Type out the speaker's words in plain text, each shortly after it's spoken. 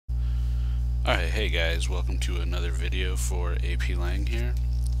Alright, hey guys, welcome to another video for AP Lang here.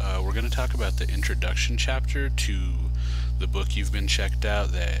 We're going to talk about the introduction chapter to the book you've been checked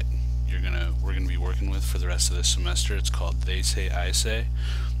out that we're gonna be working with for the rest of this semester. It's called They Say, I Say,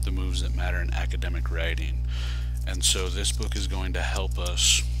 The Moves That Matter in Academic Writing. And so this book is going to help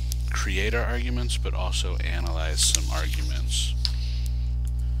us create our arguments, but also analyze some arguments.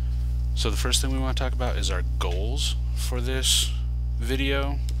 So the first thing we want to talk about is our goals for this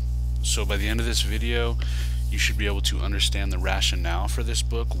video. So by the end of this video, you should be able to understand the rationale for this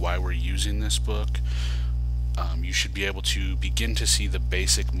book, why we're using this book. You should be able to begin to see the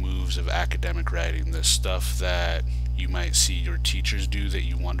basic moves of academic writing, the stuff that you might see your teachers do that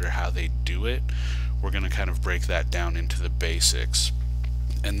you wonder how they do it. We're going to kind of break that down into the basics.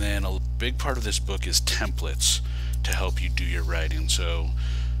 And then a big part of this book is templates to help you do your writing. So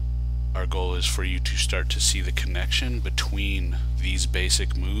our goal is for you to start to see the connection between these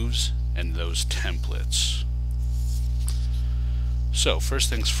basic moves and those templates. So first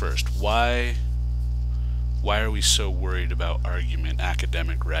things first, why are we so worried about argument,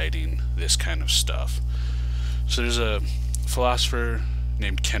 academic writing, this kind of stuff? So there's a philosopher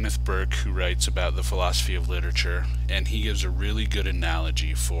named Kenneth Burke who writes about the philosophy of literature, and he gives a really good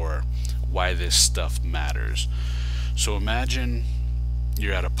analogy for why this stuff matters. So imagine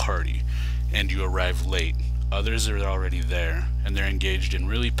you're at a party and you arrive late. Others are already there and they're engaged in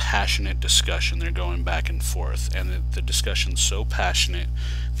really passionate discussion. They're going back and forth, and the discussion's so passionate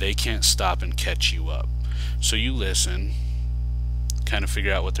they can't stop and catch you up. So you listen, kind of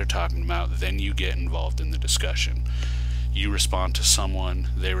figure out what they're talking about, then you get involved in the discussion. You respond to someone,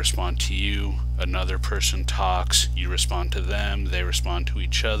 they respond to you, another person talks, you respond to them, they respond to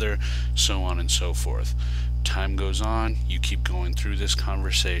each other, so on and so forth. Time goes on, you keep going through this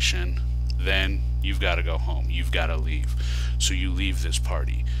conversation, then you've got to go home, you've got to leave. So you leave this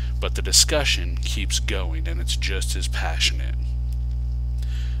party, but the discussion keeps going and it's just as passionate.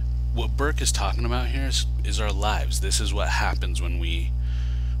 What Burke is talking about here is our lives. This is what happens when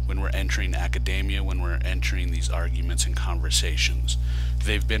we're entering academia, when we're entering these arguments and conversations.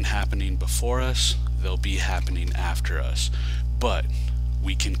 They've been happening before us, they'll be happening after us, but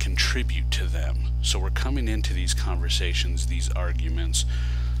we can contribute to them. So we're coming into these conversations, these arguments,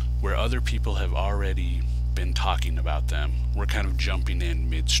 where other people have already been talking about them. We're kind of jumping in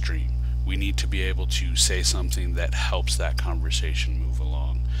midstream. We need to be able to say something that helps that conversation move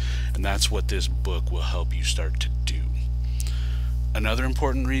along. And that's what this book will help you start to do. Another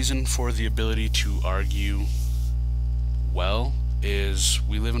important reason for the ability to argue well is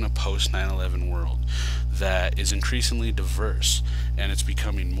we live in a post 9/11 world that is increasingly diverse, and it's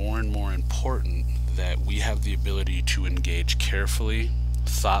becoming more and more important that we have the ability to engage carefully,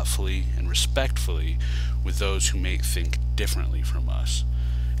 thoughtfully, and respectfully with those who may think differently from us.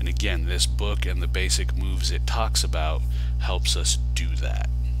 And again, this book and the basic moves it talks about helps us do that.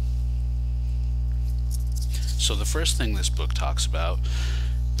 So the first thing this book talks about,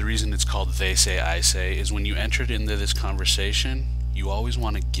 the reason it's called They Say, I Say, is when you entered into this conversation, you always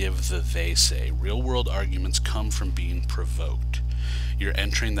want to give the they say. Real world arguments come from being provoked. You're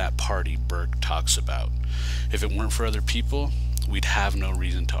entering that party Burke talks about. If it weren't for other people, we'd have no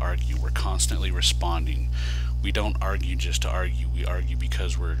reason to argue. We're constantly responding. We don't argue just to argue. We argue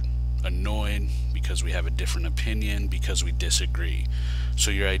because we're annoyed, because we have a different opinion, because we disagree.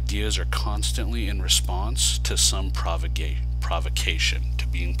 So your ideas are constantly in response to some provocation, to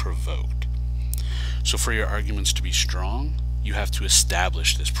being provoked. So for your arguments to be strong, you have to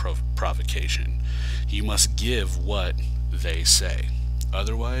establish this provocation. You must give what they say.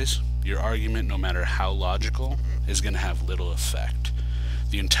 Otherwise, your argument, no matter how logical, is going to have little effect.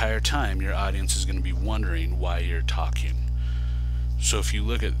 The entire time, your audience is going to be wondering why you're talking. So if you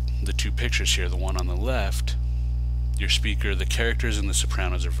look at the two pictures here, the one on the left, your speaker, the characters in The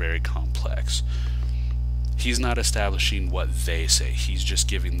Sopranos are very complex. He's not establishing what they say, he's just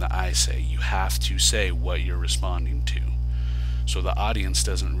giving the I say. You have to say what you're responding to. So the audience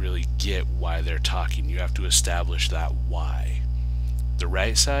doesn't really get why they're talking. You have to establish that why. The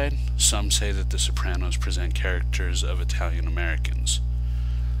right side, some say that The Sopranos present characters of Italian Americans.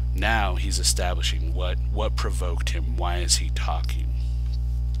 Now he's establishing what provoked him, why is he talking.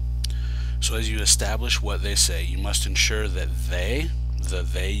 So as you establish what they say, you must ensure that the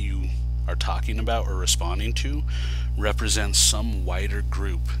they you are talking about or responding to, represents some wider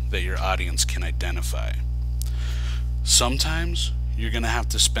group that your audience can identify. Sometimes you're going to have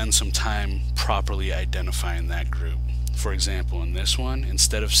to spend some time properly identifying that group. For example, in this one,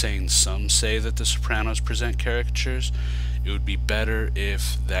 instead of saying some say that The Sopranos present caricatures, it would be better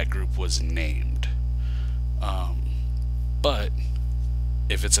if that group was named. But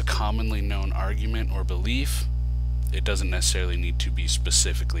If it's a commonly known argument or belief, it doesn't necessarily need to be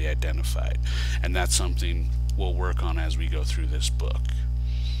specifically identified, and that's something we'll work on as we go through this book.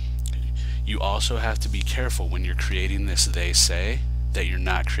 You also have to be careful when you're creating this they say that you're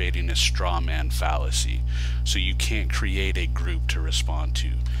not creating a straw man fallacy. So you can't create a group to respond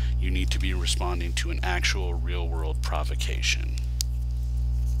to. You need to be responding to an actual real world provocation.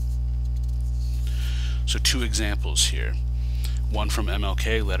 So 2 examples here. One from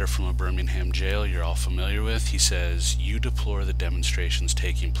MLK, letter from a Birmingham jail you're all familiar with. He says, "You deplore the demonstrations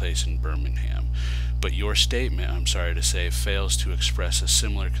taking place in Birmingham, but your statement, I'm sorry to say, fails to express a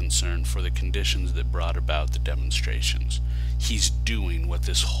similar concern for the conditions that brought about the demonstrations." He's doing what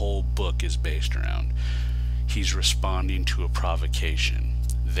this whole book is based around. He's responding to a provocation.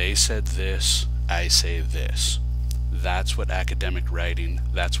 They said this, I say this. That's what academic writing,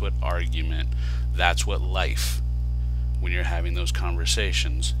 that's what argument, that's what life, when you're having those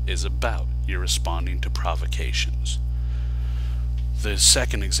conversations, is about. You're responding to provocations. The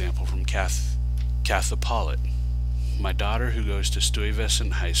second example from Katha Pollitt. "My daughter, who goes to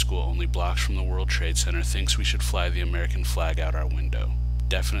Stuyvesant High School, only blocks from the World Trade Center, thinks we should fly the American flag out our window.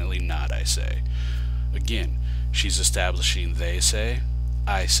 Definitely not, I say." Again, she's establishing they say,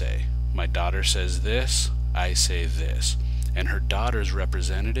 I say. My daughter says this, I say this. And her daughter's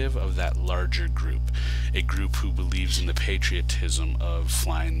representative of that larger group, a group who believes in the patriotism of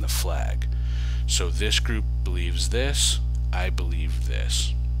flying the flag. So this group believes this, I believe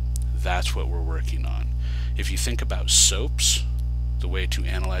this. That's what we're working on. If you think about SOAPs, the way to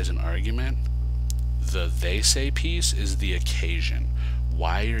analyze an argument, the they say piece is the occasion.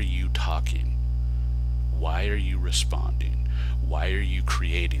 Why are you talking? Why are you responding? Why are you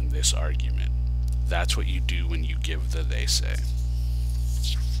creating this argument? That's what you do when you give the they say.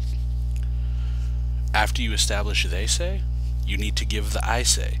 After you establish they say, you need to give the I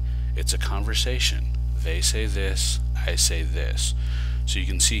say. It's a conversation. They say this, I say this. So you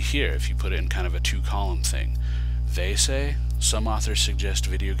can see here, if you put it in kind of a 2-column thing, they say, some authors suggest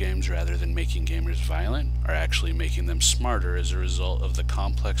video games, rather than making gamers violent, are actually making them smarter as a result of the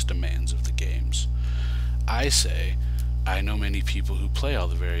complex demands of the games. I say, I know many people who play all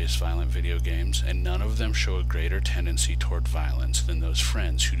the various violent video games, and none of them show a greater tendency toward violence than those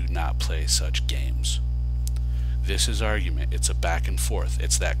friends who do not play such games. This is argument. It's a back and forth.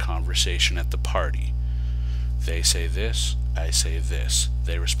 It's that conversation at the party. They say this, I say this.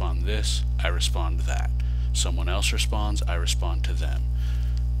 They respond this, I respond that. Someone else responds, I respond to them.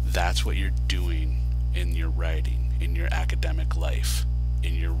 That's what you're doing in your writing, in your academic life,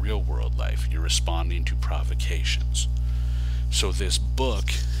 in your real world life. You're responding to provocations. So this book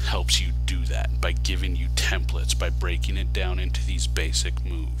helps you do that by giving you templates, by breaking it down into these basic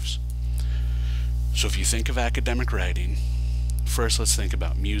moves. So if you think of academic writing, first let's think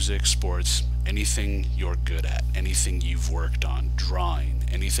about music, sports, anything you're good at, anything you've worked on, drawing,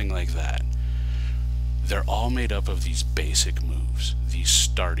 anything like that. They're all made up of these basic moves, these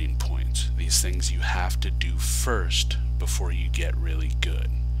starting points, these things you have to do first before you get really good.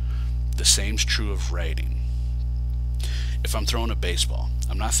 The same's true of writing. If I'm throwing a baseball,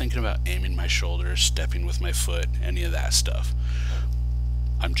 I'm not thinking about aiming my shoulder, stepping with my foot, any of that stuff.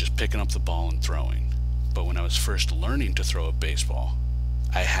 I'm just picking up the ball and throwing. But when I was first learning to throw a baseball,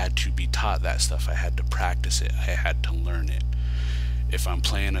 I had to be taught that stuff. I had to practice it. I had to learn it. If I'm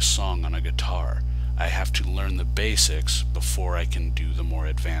playing a song on a guitar, I have to learn the basics before I can do the more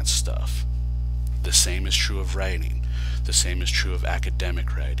advanced stuff. The same is true of writing. The same is true of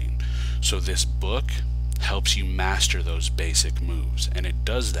academic writing. So this book helps you master those basic moves, and it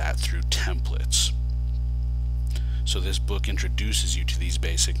does that through templates. So this book introduces you to these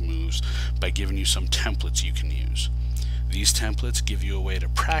basic moves by giving you some templates you can use. These templates give you a way to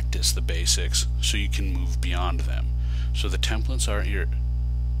practice the basics so you can move beyond them. So the templates aren't your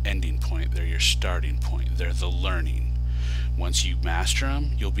ending point, they're your starting point, they're the learning. Once you master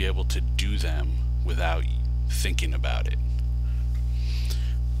them, you'll be able to do them without thinking about it.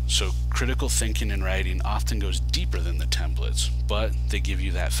 So critical thinking and writing often goes deeper than the templates, but they give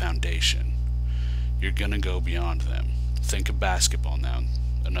you that foundation. You're gonna go beyond them. Think of basketball now,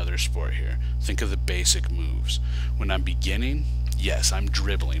 another sport here. Think of the basic moves. When I'm beginning, yes, I'm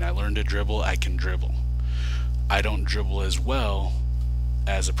dribbling. I learned to dribble, I can dribble. I don't dribble as well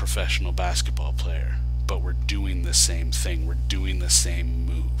as a professional basketball player, but we're doing the same thing. We're doing the same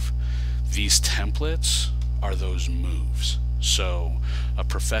move. These templates are those moves. So a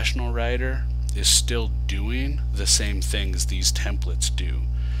professional writer is still doing the same things these templates do.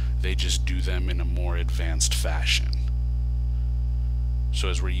 They just do them in a more advanced fashion. So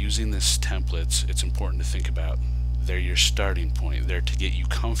as we're using these templates, it's important to think about They're your starting point. They're to get you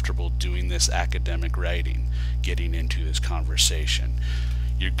comfortable doing this academic writing, getting into this conversation.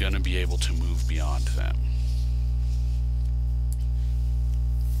 You're going to be able to move beyond them.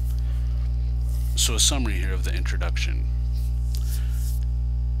 So a summary here of the introduction.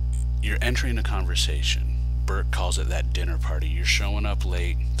 You're entering a conversation. Bert calls it that dinner party. You're showing up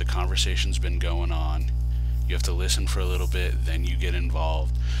late, the conversation's been going on, you have to listen for a little bit, then you get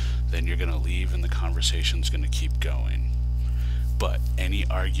involved, then you're going to leave and the conversation's going to keep going. But any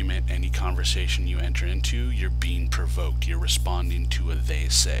argument, any conversation you enter into, you're being provoked. You're responding to a they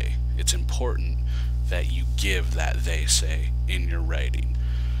say. It's important that you give that they say in your writing.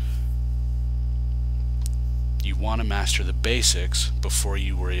 You want to master the basics before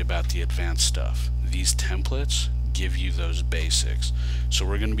you worry about the advanced stuff. These templates give you those basics. So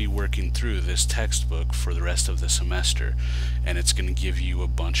we're going to be working through this textbook for the rest of the semester, and it's going to give you a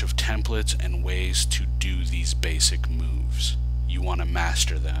bunch of templates and ways to do these basic moves. You want to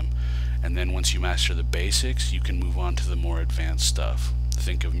master them, and then once you master the basics, you can move on to the more advanced stuff.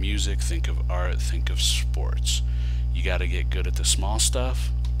 Think of music, think of art, think of sports. You got to get good at the small stuff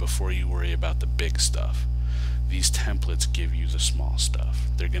before you worry about the big stuff. These templates give you the small stuff.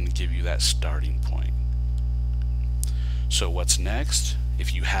 They're going to give you that starting point. So what's next?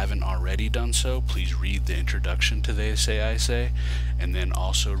 If you haven't already done so, please read the introduction to They Say, I Say, and then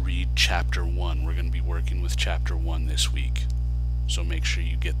also read Chapter 1. We're going to be working with Chapter 1 this week. So make sure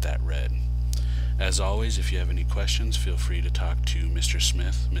you get that read. As always, if you have any questions, feel free to talk to Mr.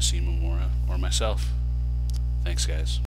 Smith, Miss Imamura, or myself. Thanks, guys.